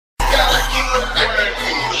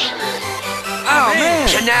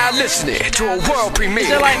You're now listening to a world premiere.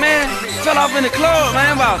 Just like, man, fell off in the club,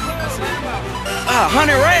 man, about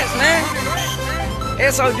 100 rats, man.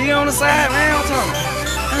 SOD on the side, man, I'm talking.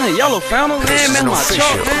 Yellow fountain, man, my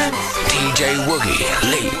truck, man. DJ Woogie,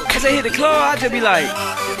 Lee. As I hit the club, I just be like,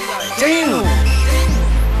 damn.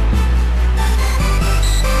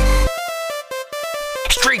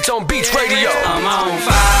 Streets on Beats Radio. I'm on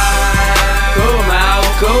fire. Come out,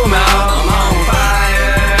 come out. I'm on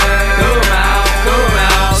fire. Come out, come out.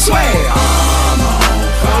 Swear. I'm on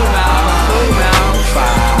fire. Come out,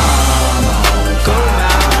 fire. Come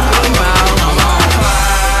out, come out. I'm on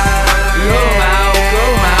fire. Come out,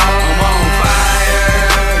 come out. I'm on fire.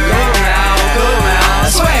 Come out, come out.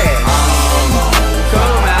 Swear. I'm on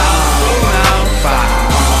come out, fire.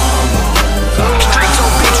 Streets on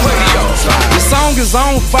Beats Radio. The song is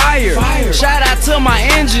on fire. Shout out to my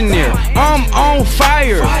engineer. I'm on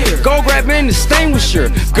fire. Go grab an extinguisher.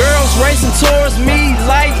 Girls racing towards me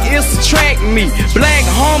like it's a track meet. Black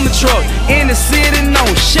Hummer truck in the city, no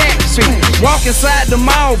shack feet. Walk inside the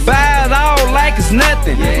mall, buy it all like it's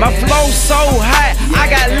nothing. My flow so hot, I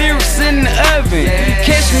got lyrics in the oven.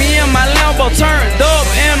 Catch me in my Lambo turned up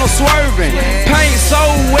and I'm swerving. Paint so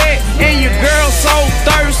wet and your girl so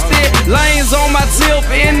thirsty. Lanes on my tip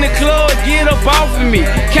in the club, get up off of me.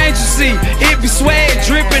 Can't you see, it be swag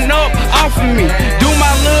dripping up off of me. Do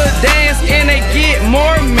my little dance and they get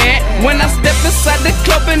more mad when I step inside the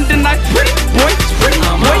club and then I pretty boy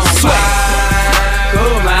swag.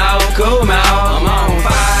 Come out, come out, I'm on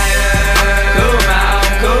fire. Come out,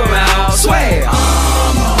 come out, swag.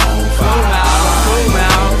 I'm on fire. Come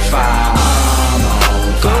out, fire.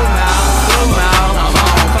 Come out, come out, I'm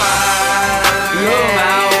on fire. Come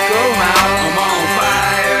out, come out, I'm on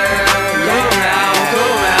fire. Come out,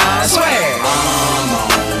 come out, swag. I'm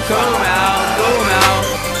on come out, come out.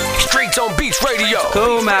 Streets on Beats Radio.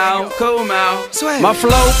 Come out, come out. Swag. My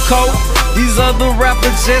flow coat. These other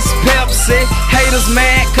rappers just Pepsi. Haters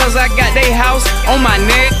mad cause I got they house on my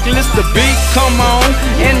necklace. The beat come on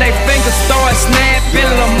and they fingers start snapping.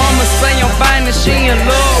 Lil' mama say I'm fine and she in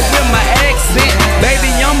love with my accent. Baby,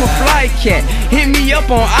 I'm a fly cat. Hit me up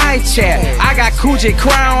on iChat. I got Coogee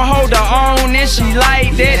crown holder on and she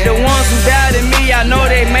like that. The ones who doubted me, I know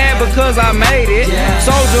they mad because I made it.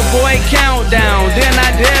 Soulja Boy countdown, then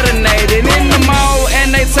I detonated in the mall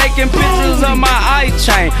and they taking pictures of my eye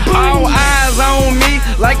chain. All eyes on me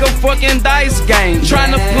like a fucking dice game.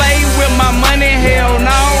 Tryna play with my money, hell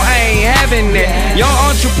no, I ain't having that. Young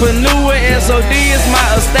entrepreneur, SOD is my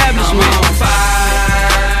establishment.